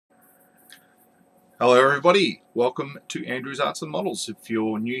Hello everybody, welcome to Andrew's Arts and Models. If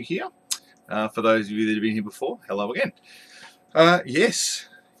you're new here, for those of you that have been here before, hello again. Yes,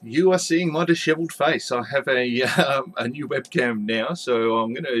 you are seeing my disheveled face. I have a new webcam now, so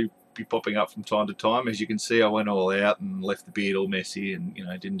I'm going to be popping up from time to time. As you can see, I went all out and left the beard all messy and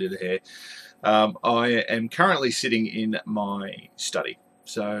didn't do the hair. I am currently sitting in my study,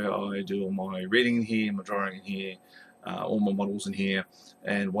 so I do all my reading in here, my drawing in here, all my models in here,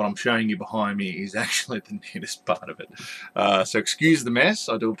 and what I'm showing you behind me is actually the neatest part of it. So excuse the mess,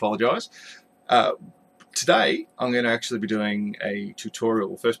 I do apologise. Today I'm going to actually be doing a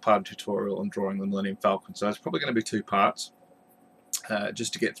tutorial, first part of a tutorial on drawing the Millennium Falcon. So it's probably going to be two parts,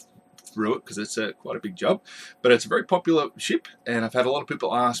 just to get through it, because it's quite a big job. But it's a very popular ship, and I've had a lot of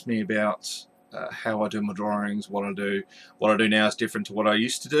people ask me about how I do my drawings, what I do. What I do now is different to what I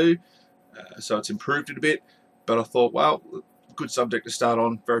used to do, so it's improved it a bit. But I thought, well, good subject to start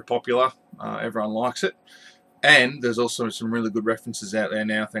on, very popular, everyone likes it. And there's also some really good references out there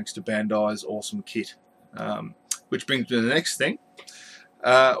now, thanks to Bandai's awesome kit. Which brings me to the next thing.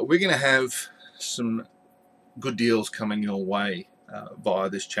 We're going to have some good deals coming your way via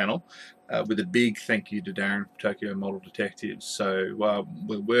this channel, with a big thank you to Darren from Tokyo Model Detectives. So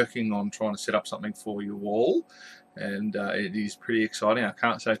we're working on trying to set up something for you all, and it is pretty exciting. I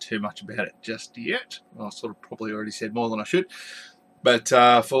can't say too much about it just yet. I sort of probably already said more than I should. But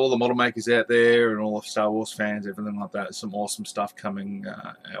for all the model makers out there and all the Star Wars fans, everything like that, some awesome stuff coming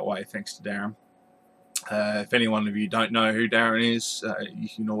our way thanks to Darren. If any one of you don't know who Darren is, you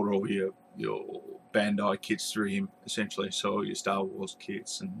can order all your Bandai kits through him, essentially. So all your Star Wars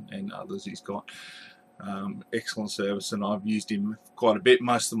kits and others he's got. Excellent service, and I've used him quite a bit.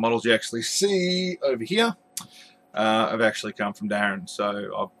 Most of the models you actually see over here have actually come from Darren,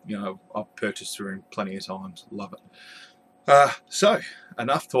 so I've purchased through him plenty of times. Love it. So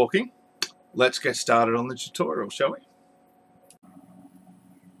enough talking. Let's get started on the tutorial, shall we?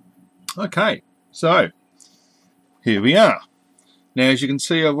 Okay, so here we are. Now, as you can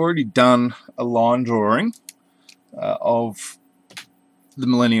see, I've already done a line drawing of the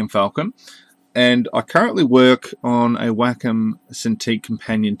Millennium Falcon, and I currently work on a Wacom Cintiq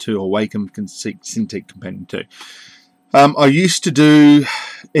Companion 2, or Wacom Cintiq Companion 2. I used to do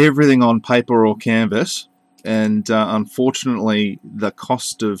everything on paper or canvas, and unfortunately the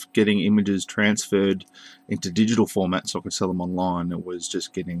cost of getting images transferred into digital format so I could sell them online, it was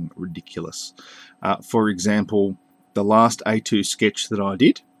just getting ridiculous. For example, the last A2 sketch that I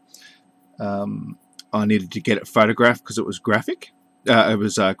did, I needed to get it photographed because it was graphite,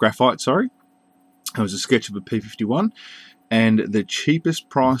 sorry. It was a sketch of a P51, and the cheapest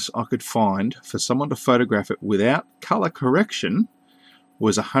price I could find for someone to photograph it without color correction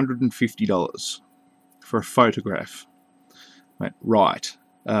was $150 for a photograph. Right.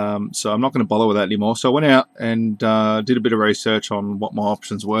 So I'm not going to bother with that anymore. So I went out and did a bit of research on what my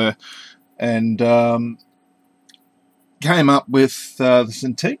options were, and came up with the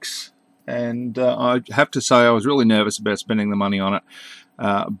Cintiqs. And I have to say I was really nervous about spending the money on it,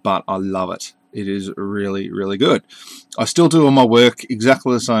 but I love it. It is really, really good. I still do all my work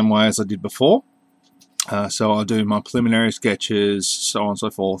exactly the same way as I did before. So I do my preliminary sketches, so on and so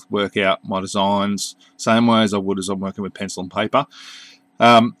forth, work out my designs, same way as I would as I'm working with pencil and paper.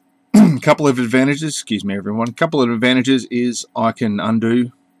 Couple of advantages, excuse me everyone, couple of advantages is I can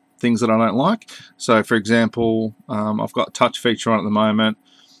undo things that I don't like. So for example, I've got a touch feature on at the moment.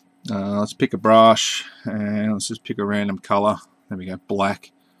 Let's pick a brush, and let's just pick a random color. There we go,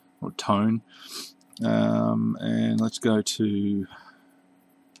 black or tone. And let's go to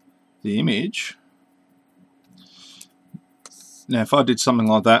the image. Now, if I did something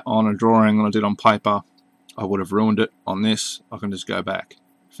like that on a drawing that I did on paper, I would have ruined it. On this, I can just go back.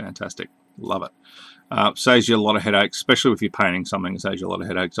 Fantastic. Love it. Saves you a lot of headaches, especially if you're painting something. It saves you a lot of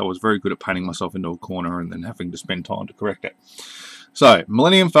headaches. I was very good at painting myself into a corner and then having to spend time to correct it. So,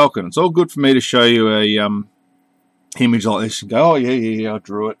 Millennium Falcon. It's all good for me to show you a image like this and go, oh, yeah, I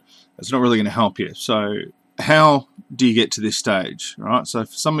drew it. It's not really going to help you. So, how do you get to this stage? Right. So,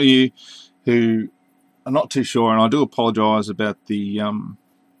 for some of you who I'm not too sure, and I do apologise about the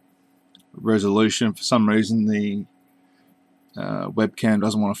resolution. For some reason, the webcam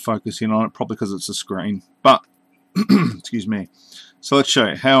doesn't want to focus in on it, probably because it's a screen. But, excuse me. So let's show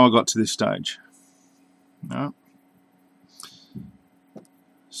you how I got to this stage. All right.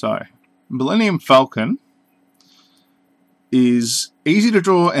 So, Millennium Falcon is easy to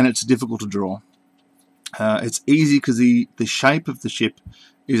draw and it's difficult to draw. It's easy because the shape of the ship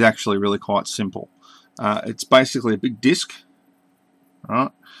is actually really quite simple. It's basically a big disc,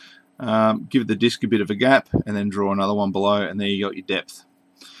 right? Give the disc a bit of a gap and then draw another one below, and there you got your depth.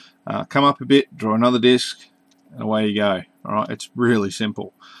 Come up a bit, draw another disc, and away you go. Alright, it's really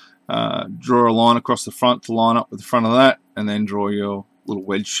simple. Draw a line across the front to line up with the front of that, and then draw your little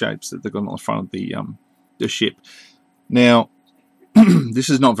wedge shapes that they've got on the front of the ship. Now, this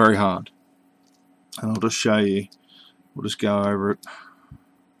is not very hard. I'll just show you. We'll just go over it.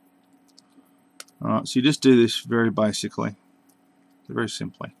 Alright, so you just do this very basically, very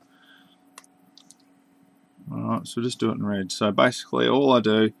simply. Alright, so just do it in red. So basically all I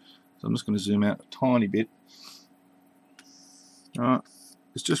do, so I'm just going to zoom out a tiny bit. Alright,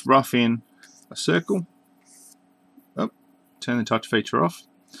 is just rough in a circle. Oh, turn the touch feature off.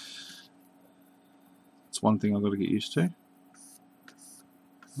 That's one thing I've got to get used to.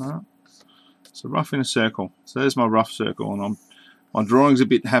 Alright, so rough in a circle. So there's my rough circle, and my drawing's a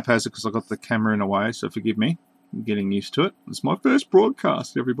bit haphazard because I've got the camera in the way, so forgive me. I'm getting used to it. It's my first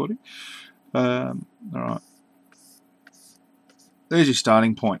broadcast, everybody. Alright. There's your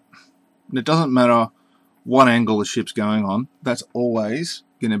starting point. And it doesn't matter what angle the ship's going on, that's always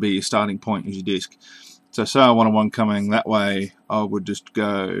going to be your starting point as your disc. So say I wanted one coming that way, I would just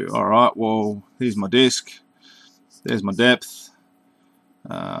go, alright, well, here's my disc, there's my depth,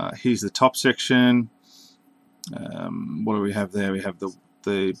 here's the top section, what do we have there? We have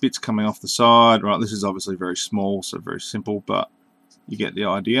the bits coming off the side. Right, this is obviously very small, so very simple, but you get the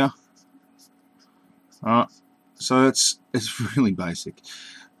idea. Alright, so it's really basic.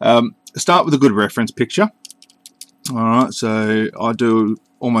 Start with a good reference picture. Alright, so I do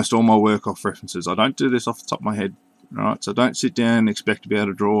almost all my work off references. I don't do this off the top of my head. Alright, so don't sit down and expect to be able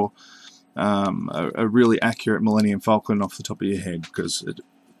to draw a really accurate Millennium Falcon off the top of your head, because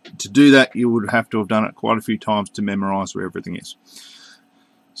to do that you would have to have done it quite a few times to memorize where everything is.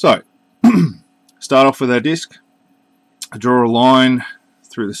 So start off with our disc, draw a line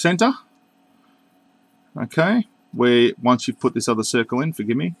through the center. Okay, where once you've put this other circle in,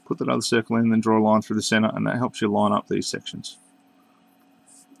 forgive me, put that other circle in, then draw a line through the center, and that helps you line up these sections.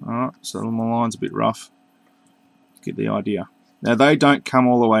 Alright, so my line's a bit rough. Get the idea. Now they don't come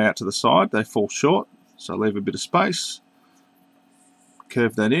all the way out to the side, they fall short, so leave a bit of space.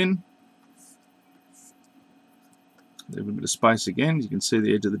 Curve that in. Leave a bit of space again, you can see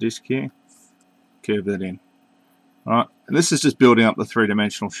the edge of the disc here. Curve that in. Alright, and this is just building up the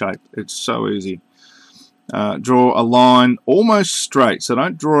three-dimensional shape. It's so easy. Draw a line almost straight, so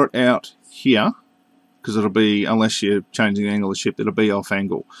don't draw it out here, because it'll be, unless you're changing the angle of the ship, it'll be off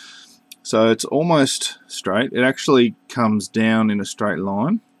angle. So it's almost straight. It actually comes down in a straight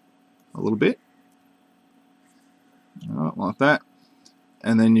line a little bit, like that,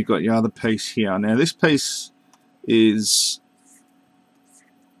 and then you've got your other piece here. Now this piece is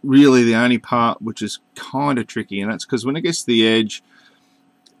really the only part which is kind of tricky, and that's because when it gets to the edge,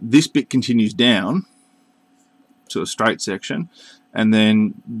 this bit continues down to a straight section, and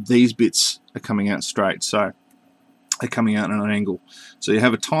then these bits are coming out straight, so they're coming out at an angle. So you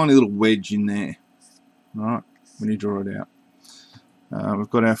have a tiny little wedge in there, right, when you draw it out. We've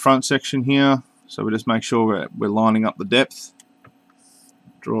got our front section here, so we just make sure we're lining up the depth.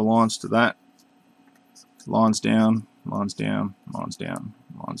 Draw lines to that. Lines down, lines down, lines down,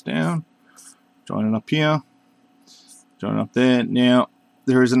 lines down. Join it up here. Join it up there. Now,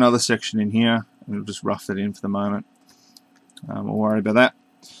 there is another section in here, and we'll just rough that in for the moment. We'll worry about that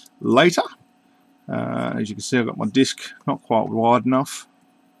later. As you can see, I've got my disc not quite wide enough.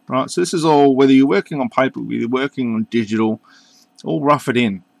 Right, so this is all, whether you're working on paper, whether you're working on digital, all rough it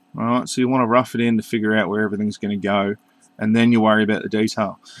in. Alright, so you want to rough it in to figure out where everything's going to go, and then you worry about the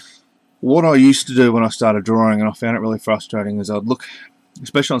detail. What I used to do when I started drawing, and I found it really frustrating, is I'd look,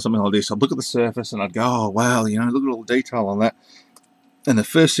 especially on something like this, I'd look at the surface and I'd go, oh wow, you know, look at all the detail on that. And the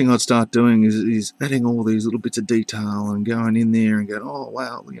first thing I'd start doing is adding all these little bits of detail and going in there and going, oh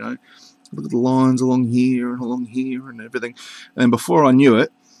wow, you know, look at the lines along here and everything. And then before I knew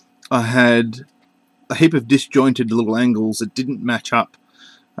it, I had a heap of disjointed little angles that didn't match up.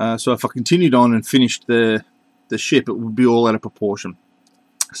 So if I continued on and finished the ship, it would be all out of proportion.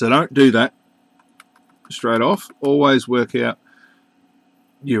 So don't do that straight off. Always work out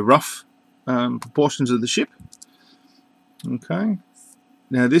your rough proportions of the ship. Okay.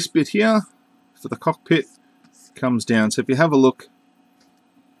 Now this bit here for the cockpit comes down. So if you have a look,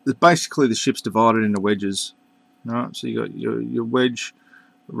 basically the ship's divided into wedges. Alright, so you got your wedge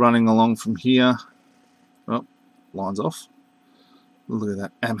running along from here. Oh, lines off. Look at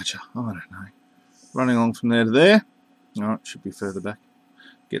that, amateur. I don't know. Running along from there to there. Alright, should be further back.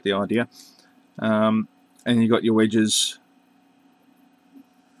 Get the idea. And you got your wedges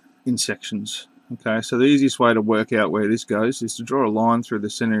in sections. Okay, so the easiest way to work out where this goes is to draw a line through the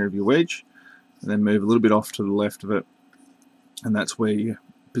center of your wedge, and then move a little bit off to the left of it, and that's where your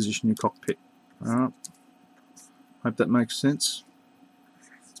position your cockpit. Alright. Hope that makes sense.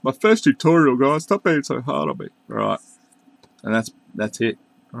 It's my first tutorial, guys. Stop being so hard on me. Alright. And that's it.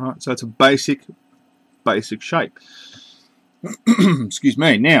 Alright, so it's a basic shape. Excuse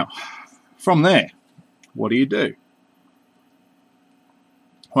me. Now, from there, what do you do?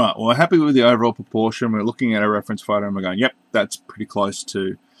 Right, well, we're happy with the overall proportion. We're looking at a reference photo and we're going, yep, that's pretty close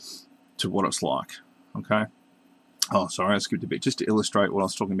to what it's like. Okay. Oh, sorry, I skipped a bit. Just to illustrate what I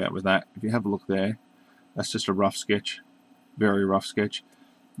was talking about with that, if you have a look there, that's just a rough sketch, very rough sketch.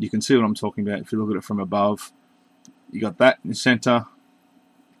 You can see what I'm talking about if you look at it from above. You got that in the center.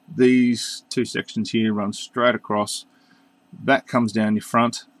 These two sections here run straight across. That comes down your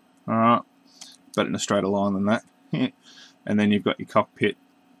front, all right, but in a straighter line than that. And then you've got your cockpit.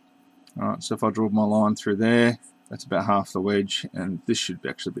 All right, so if I draw my line through there, that's about half the wedge, and this should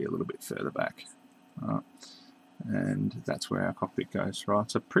actually be a little bit further back. All right. And that's where our cockpit goes, right?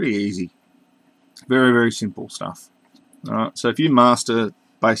 So pretty easy. Very, very simple stuff. All right, so if you master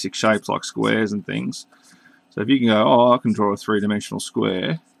basic shapes like squares and things, so if you can go, oh, I can draw a three-dimensional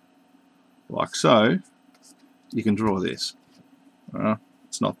square, like so, you can draw this.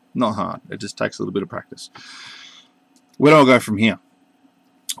 It's not hard. It just takes a little bit of practice. Where do I go from here?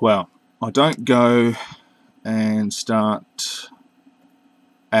 Well, I don't go and start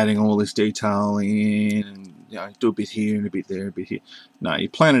adding all this detail in and, you know, do a bit here and a bit there, a bit here. No, you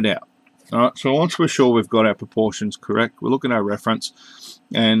plan it out. Alright, so once we're sure we've got our proportions correct, we'll look at our reference,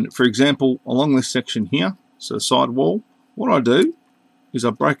 and for example, along this section here, so the side wall, what I do is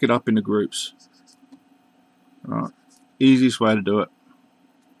I break it up into groups. Alright, easiest way to do it.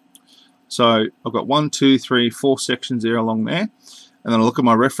 So I've got 1, 2, 3, 4 sections there along there, and then I look at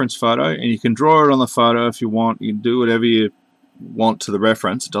my reference photo, and you can draw it on the photo if you want. You can do whatever you want to the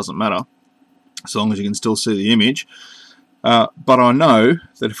reference, it doesn't matter, as long as you can still see the image. But I know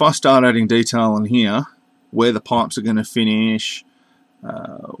that if I start adding detail in here, where the pipes are going to finish,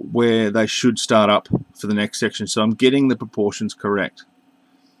 where they should start up for the next section, so I'm getting the proportions correct.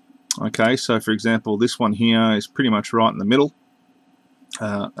 Okay, so for example, this one here is pretty much right in the middle,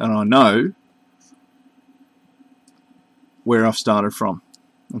 and I know where I've started from,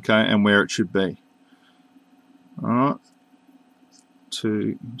 okay, and where it should be. Alright,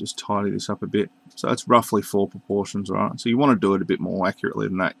 to just tidy this up a bit. So that's roughly 4 proportions, right? So you want to do it a bit more accurately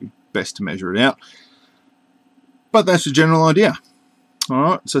than that. You're best to measure it out. But that's the general idea.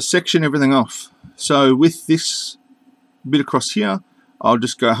 Alright, so section everything off. So with this bit across here, I'll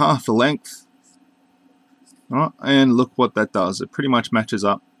just go half the length. Alright, and look what that does. It pretty much matches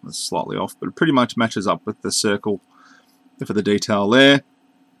up. It's slightly off, but it pretty much matches up with the circle for the detail there.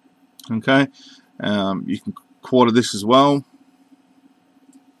 Okay, you can quarter this as well.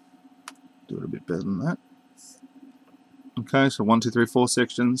 Do it a bit better than that. Okay, so 1, 2, 3, 4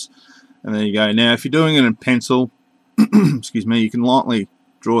 sections, and there you go. Now, if you're doing it in pencil, excuse me, you can lightly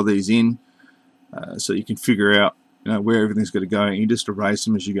draw these in, so you can figure out, you know, where everything's going to go, and you just erase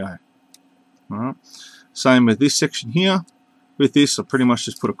them as you go. All right. Same with this section here. With this, I pretty much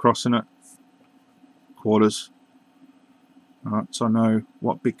just put a cross in it, quarters. Alright, so I know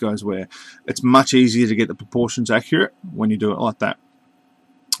what bit goes where. It's much easier to get the proportions accurate when you do it like that.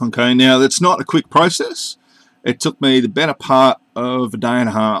 Okay, now that's not a quick process. It took me the better part of a day and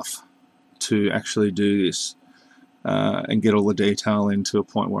a half to actually do this and get all the detail into a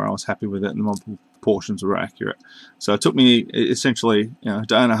point where I was happy with it and my proportions were accurate. So it took me essentially, you know, a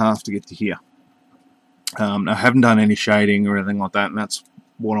day and a half to get to here. I haven't done any shading or anything like that, and that's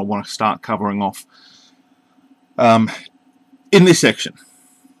what I want to start covering off in this section.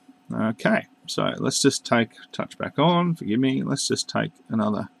 Okay, so let's just touch back on, forgive me, let's just take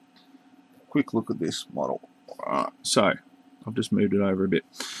another quick look at this model. Alright, so I've just moved it over a bit.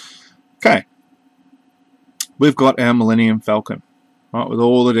 Okay, we've got our Millennium Falcon, right, with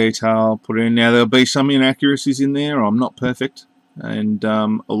all the detail put in. Now there'll be some inaccuracies in there. I'm not perfect, and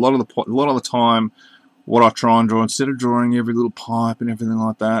a lot of the time, what I try and draw, instead of drawing every little pipe and everything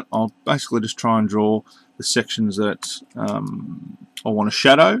like that, I'll basically just try and draw the sections that I want to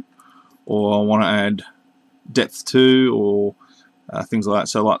shadow, or I want to add depth to, or things like that.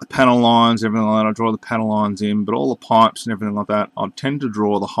 So like the panel lines, everything like that, I draw the panel lines in, but all the pipes and everything like that, I tend to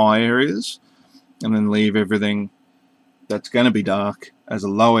draw the high areas and then leave everything that's going to be dark as a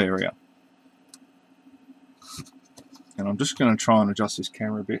low area. And I'm just going to try and adjust this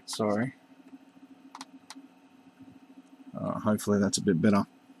camera a bit, sorry. Hopefully that's a bit better.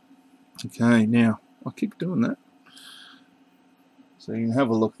 Okay, now I'll keep doing that. So you can have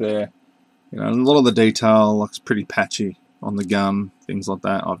a look there. You know, a lot of the detail looks pretty patchy on the gun, things like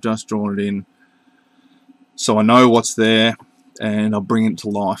that. I've just drawn it in so I know what's there, and I'll bring it to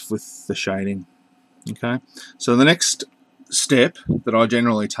life with the shading. Okay, so the next step that I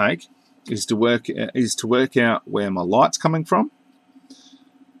generally take is to work out where my light's coming from.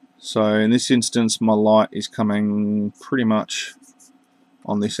 So in this instance, my light is coming pretty much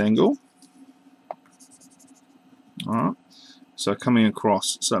on this angle. Alright, so coming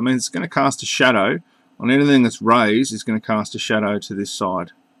across. So it means it's going to cast a shadow on anything that's raised. It's going to cast a shadow to this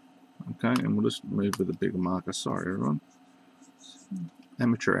side. Okay, and we'll just move with a bigger marker. Sorry, everyone.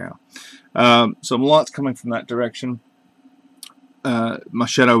 Amateur hour. So my light's coming from that direction. My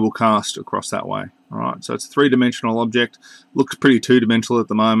shadow will cast across that way. Alright, so it's a three-dimensional object. Looks pretty two-dimensional at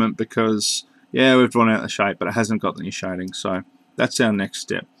the moment because, yeah, we've drawn out the shape, but it hasn't got any shading. So that's our next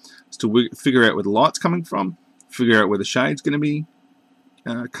step. Is to figure out where the light's coming from, figure out where the shade's going to be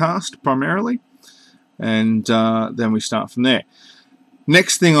cast primarily, and then we start from there.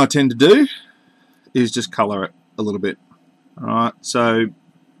 Next thing I tend to do is just colour it a little bit. Alright, so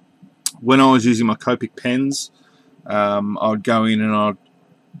when I was using my Copic pens, I would go in and I'd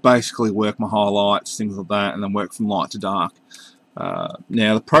basically work my highlights, things like that, and then work from light to dark.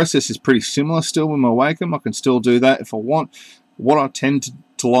 Now the process is pretty similar still with my Wacom. I can still do that if I want. What I tend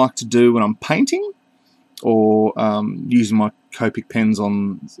to like to do when I'm painting or using my Copic pens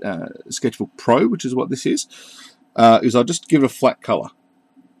on Sketchbook Pro, which is what this is I just give it a flat colour.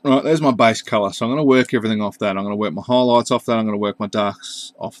 Right, there's my base colour, so I'm going to work everything off that. I'm going to work my highlights off that. I'm going to work my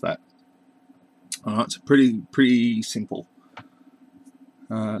darks off that. Alright, it's pretty simple.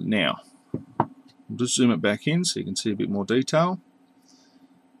 Now, I'll just zoom it back in so you can see a bit more detail.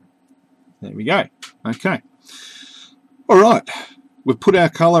 There we go. Okay. Alright, we've put our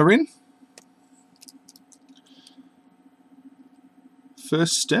colour in.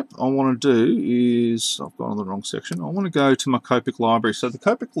 First step I want to do is, I've gone on the wrong section, I want to go to my Copic library. So the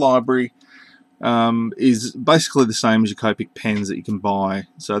Copic library is basically the same as your Copic pens that you can buy.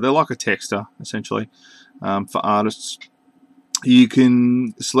 So they're like a texter, essentially, for artists. You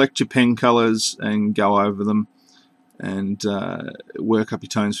can select your pen colours and go over them and work up your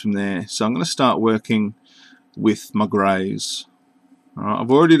tones from there. So I'm going to start working with my greys. Alright,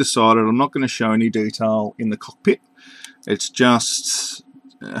 I've already decided I'm not going to show any detail in the cockpit. It's just,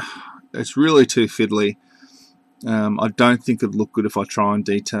 it's really too fiddly. I don't think it'd look good if I try and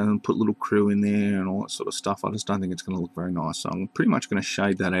detail and put little crew in there and all that sort of stuff. I just don't think it's going to look very nice. So I'm pretty much going to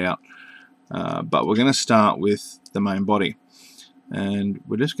shade that out. But we're going to start with the main body. And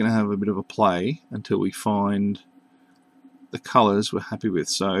we're just going to have a bit of a play until we find the colours we're happy with.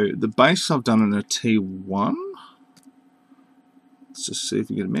 So the base I've done in a T1. Let's just see if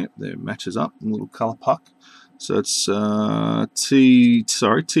we get a map. There, it matches up. A little colour puck. So it's TO.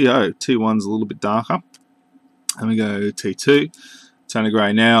 T1's a little bit darker. And we go T2, tone of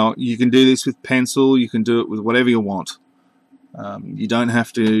grey. Now you can do this with pencil. You can do it with whatever you want. You don't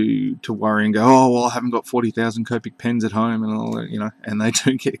have to worry and go, oh well, I haven't got 40,000 Copic pens at home and all that, you know. And they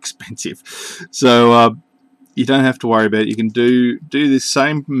do get expensive. So you don't have to worry about it. You can do this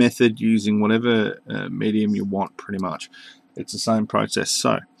same method using whatever medium you want. Pretty much, it's the same process.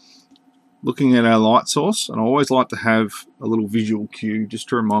 So, looking at our light source, and I always like to have a little visual cue just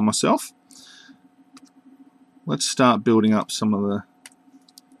to remind myself. Let's start building up some of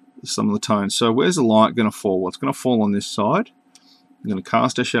the tones. So where's the light going to fall? Well, it's going to fall on this side. I'm going to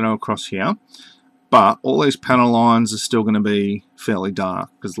cast a shadow across here, but all these panel lines are still going to be fairly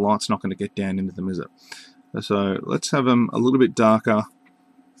dark because the light's not going to get down into them, is it? So let's have them a little bit darker.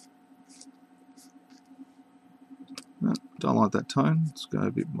 No, don't like that tone. Let's go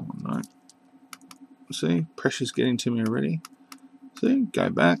a bit more. No. See, pressure's getting to me already. See, go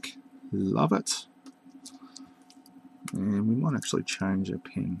back. Love it. And we might actually change our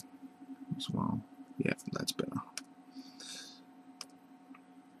pen as well. Yeah, that's better.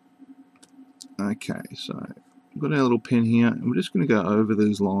 Okay, so we've got our little pen here, and we're just going to go over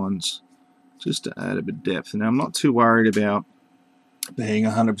these lines just to add a bit of depth. Now, I'm not too worried about being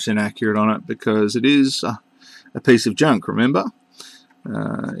 100% accurate on it because it is a piece of junk, remember?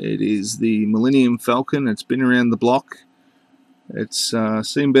 It is the Millennium Falcon. It's been around the block. It's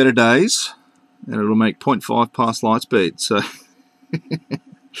seen better days, and it'll make 0.5 past light speed. So,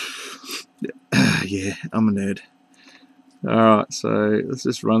 yeah, I'm a nerd. Alright, so let's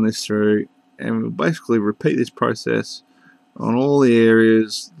just run this through, and we'll basically repeat this process on all the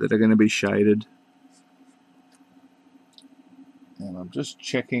areas that are going to be shaded. And I'm just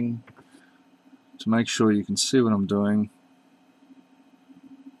checking to make sure you can see what I'm doing.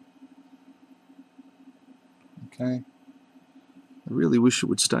 Okay. I really wish it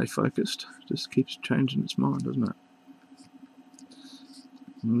would stay focused. It just keeps changing its mind, doesn't it?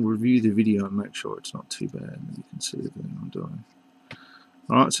 and review the video and make sure it's not too bad, and you can see everything I'm doing.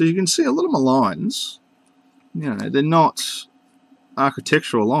 Alright, so you can see a lot of my lines, you know, they're not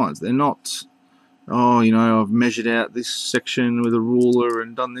architectural lines. They're not, oh, you know, I've measured out this section with a ruler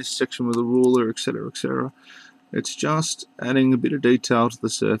and done this section with a ruler, etc., etc. It's just adding a bit of detail to the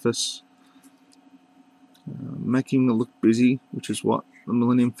surface, making it look busy, which is what the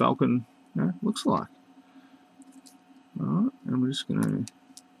Millennium Falcon, you know, looks like. Alright, and we're just going to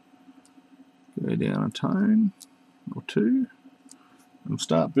go down a tone or two and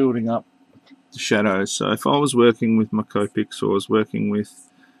start building up the shadows. So if I was working with my Copics, or I was working with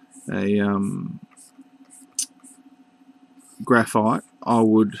a graphite, I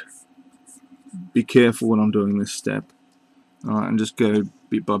would be careful when I'm doing this step. Alright, and just go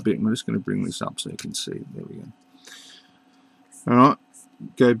bit by bit. I'm just going to bring this up so you can see. There we go. Alright,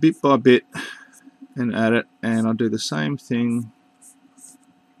 go bit by bit and add it, and I'll do the same thing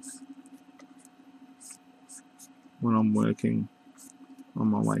when I'm working on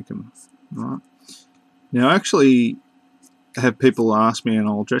my Wacom. Right. Now, I actually have people ask me, and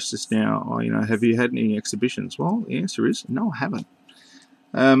I'll address this now, oh, you know, have you had any exhibitions? Well, the answer is no, I haven't.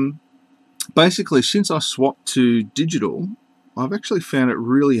 Basically, since I swapped to digital, I've actually found it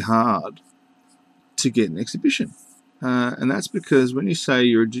really hard to get an exhibition. And that's because when you say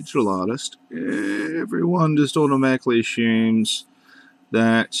you're a digital artist, everyone just automatically assumes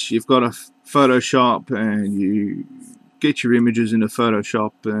that you've got a Photoshop and you get your images into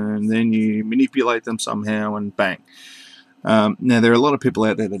Photoshop and then you manipulate them somehow and bang. Now, there are a lot of people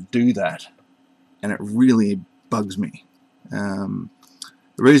out there that do that, and it really bugs me. The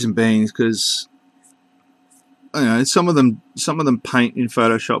reason being is because, you know, some of them paint in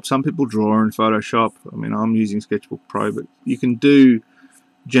Photoshop. Some people draw in Photoshop. I mean, I'm using Sketchbook Pro, but you can do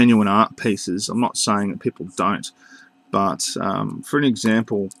genuine art pieces. I'm not saying that people don't, but for an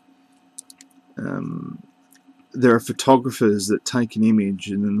example, there are photographers that take an image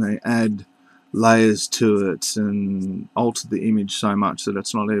and then they add layers to it and alter the image so much that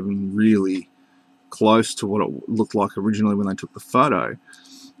it's not even really close to what it looked like originally when they took the photo,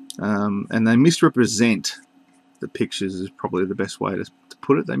 and they misrepresent the pictures, is probably the best way to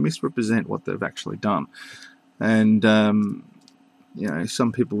put it. They misrepresent what they've actually done, and you know,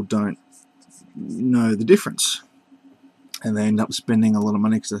 some people don't know the difference, and they end up spending a lot of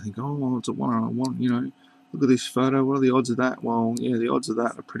money because they think, oh, well, it's a one-on-one, you know, look at this photo, what are the odds of that? Well, yeah, the odds of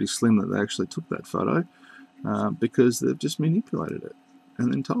that are pretty slim that they actually took that photo, because they've just manipulated it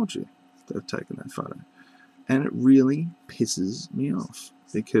and then told you they've taken that photo. And it really pisses me off,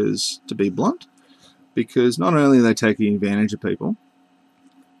 because, to be blunt, because not only are they taking advantage of people,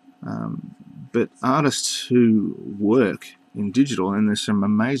 but artists who work in digital, and there's some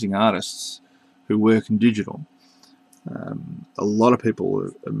amazing artists who work in digital, a lot of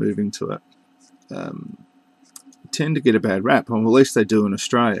people are moving to it, tend to get a bad rap, or at least they do in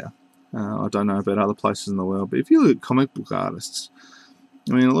Australia. I don't know about other places in the world, but if you look at comic book artists,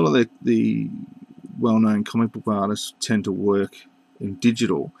 I mean, a lot of the well-known comic book artists tend to work in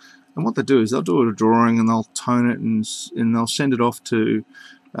digital, and what they do is they'll do a drawing and they'll tone it and they'll send it off to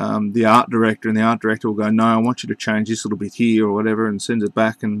the art director, and the art director will go, no, I want you to change this little bit here or whatever, and sends it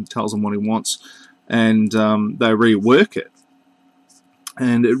back and tells them what he wants, and they rework it,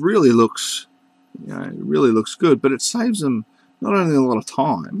 and it really looks, you know, it really looks good, but it saves them not only a lot of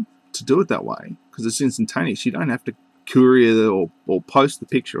time to do it that way, because it's instantaneous. You don't have to courier or post the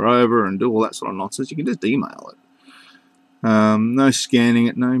picture over and do all that sort of nonsense. You can just email it. No scanning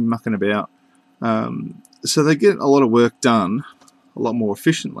it, no mucking about. So they get a lot of work done a lot more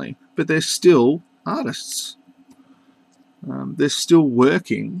efficiently, but they're still artists. They're still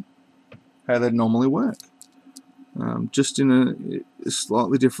working how they normally work, just in a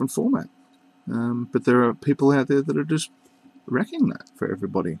slightly different format. But there are people out there that are just wrecking that for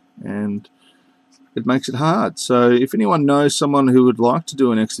everybody, and it makes it hard. So if anyone knows someone who would like to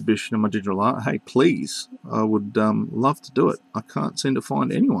do an exhibition of my digital art, hey, please, I would love to do it. I can't seem to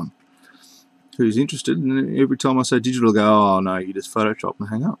find anyone who's interested, and every time I say digital, they go, oh no, you just Photoshop and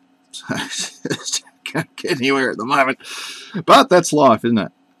hang up. So can't get anywhere at the moment, but that's life, isn't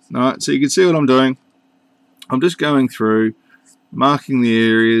it? Alright, so you can see what I'm doing. I'm just going through, marking the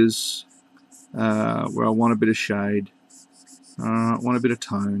areas where I want a bit of shade, want a bit of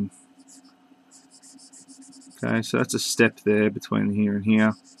tone. Okay, so that's a step there between here and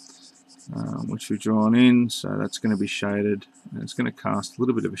here, which we've drawn in, so that's going to be shaded, and it's going to cast a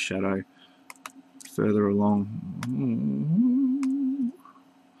little bit of a shadow further along.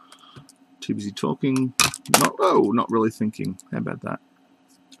 Too busy talking, not really thinking. How about that?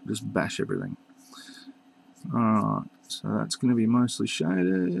 Just bash everything. Alright, so that's going to be mostly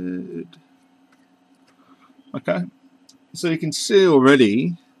shaded. Okay, so you can see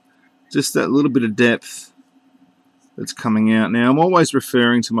already just that little bit of depth that's coming out. Now I'm always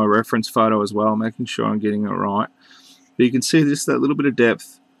referring to my reference photo as well, making sure I'm getting it right. But you can see just that little bit of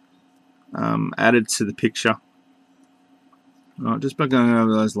depth added to the picture. Right, just by going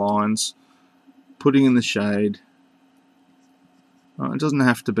over those lines, putting in the shade. Right, it doesn't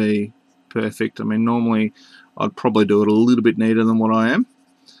have to be perfect. I mean, normally I'd probably do it a little bit neater than what I am,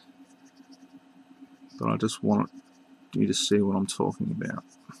 but I just want you to see what I'm talking about.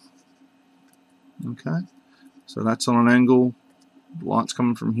 Okay, so that's on an angle. The light's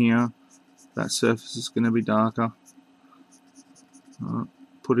coming from here. That surface is going to be darker.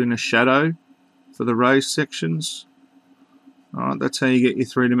 Put in a shadow for the raised sections. Alright, that's how you get your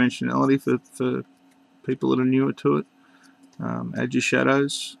three-dimensionality for people that are newer to it. Add your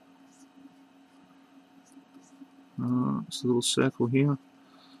shadows. It's a little circle here.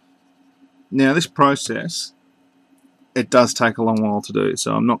 Now this process, it does take a long while to do,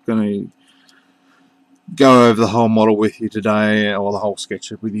 so I'm not going to go over the whole model with you today, or the whole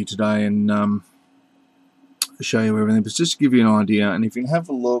SketchUp with you today, and show you everything, but just to give you an idea. And if you have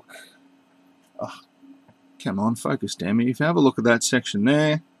a look, come on, focus, damn it. If you have a look at that section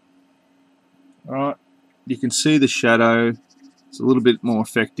there, alright, you can see the shadow. It's a little bit more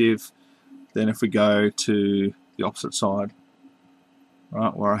effective than if we go to the opposite side,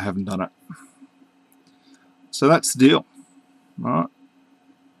 right, where I haven't done it. So that's the deal, right?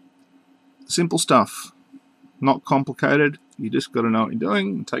 Simple stuff, not complicated. You just got to know what you're doing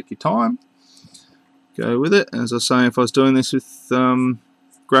and take your time. Go with it. As I say, if I was doing this with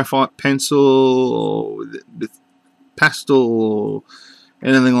graphite pencil or with pastel or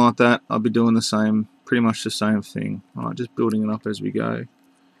anything like that, I'd be doing the same, pretty much the same thing. Alright, just building it up as we go,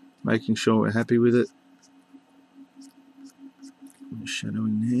 making sure we're happy with it. Shadow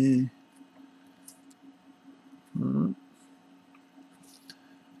in there. Alright.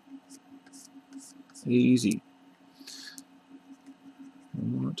 Easy. I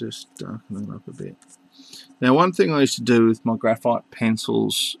might just darken it up a bit. Now, one thing I used to do with my graphite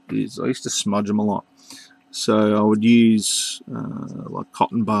pencils is I used to smudge them a lot. So I would use like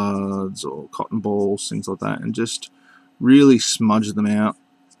cotton buds or cotton balls, things like that, and just really smudge them out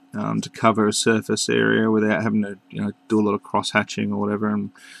to cover a surface area without having to, do a lot of cross hatching or whatever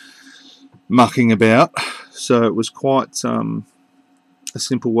and mucking about. So it was quite a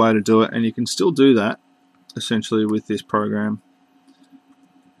simple way to do it, and you can still do that essentially with this program.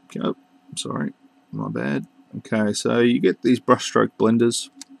 Oh, sorry, my bad. Okay, so you get these brushstroke blenders.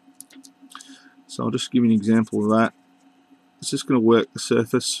 So I'll just give you an example of that. It's just going to work the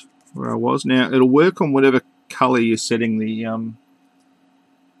surface where I was. Now it'll work on whatever color you're setting the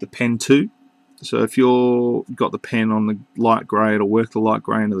pen to. So if you've got the pen on the light grey, it'll work the light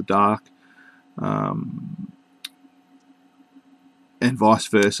grey into the dark, and vice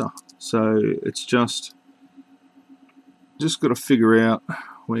versa. So it's just got to figure out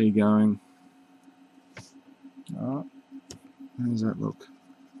where you're going. Alright, how does that look?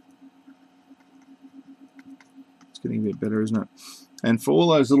 It's getting a bit better, isn't it? And for all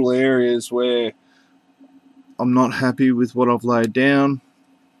those little areas where I'm not happy with what I've laid down,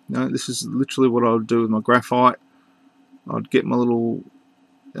 this is literally what I would do with my graphite. I'd get my little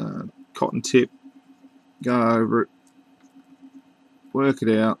cotton tip, go over it, work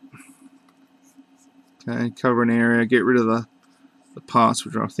it out. Okay, cover an area, get rid of the parts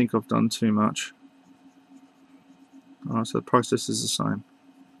which I think I've done too much. Alright, so the process is the same.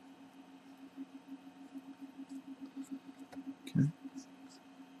 Okay.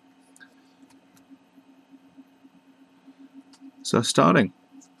 So starting,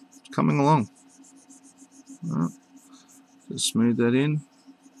 coming along. Alright, just smooth that in,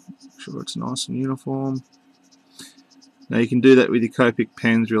 make sure it's nice and uniform. Now you can do that with your Copic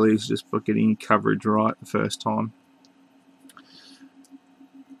pens really, is just by getting your coverage right the first time.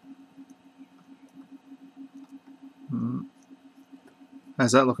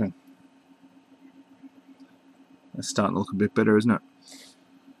 How's that looking? That's starting to look a bit better, isn't it?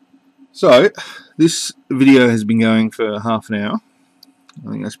 So this video has been going for half an hour. I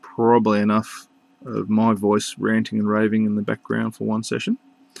think that's probably enough of my voice ranting and raving in the background for one session.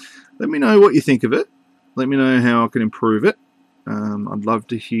 Let me know what you think of it. Let me know how I can improve it. I'd love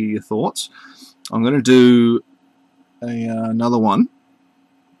to hear your thoughts. I'm going to do another one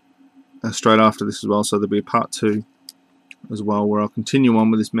straight after this as well, so there'll be a part 2 as well, where I'll continue on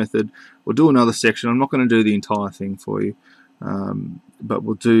with this method. We'll do another section. I'm not going to do the entire thing for you, but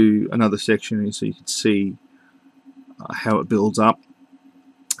we'll do another section so you can see how it builds up.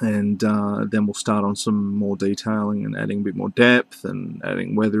 and then we'll start on some more detailing and adding a bit more depth and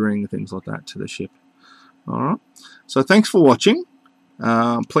adding weathering, things like that to the ship. Alright, so thanks for watching.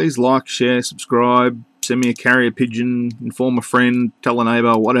 Please like, share, subscribe, send me a carrier pigeon, inform a friend, tell a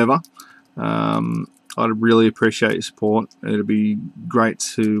neighbour, whatever. I'd really appreciate your support. It'd be great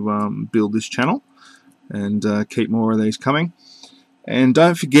to build this channel and keep more of these coming. And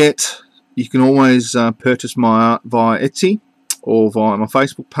don't forget, you can always purchase my art via Etsy or via my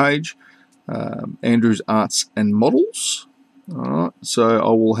Facebook page, Andrew's Arts and Models. Alright, so I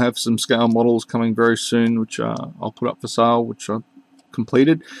will have some scale models coming very soon, which I'll put up for sale, which I've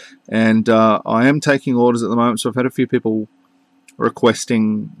completed. And I am taking orders at the moment, so I've had a few people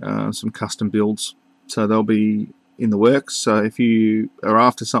requesting some custom builds, so they'll be in the works. So if you are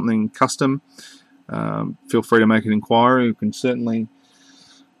after something custom, feel free to make an inquiry. You can certainly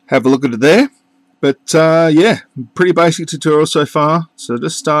have a look at it there. But yeah, pretty basic tutorial so far, so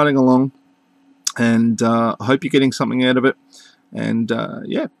just starting along, and I hope you're getting something out of it. And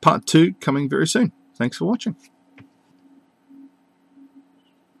yeah, part 2 coming very soon. Thanks for watching.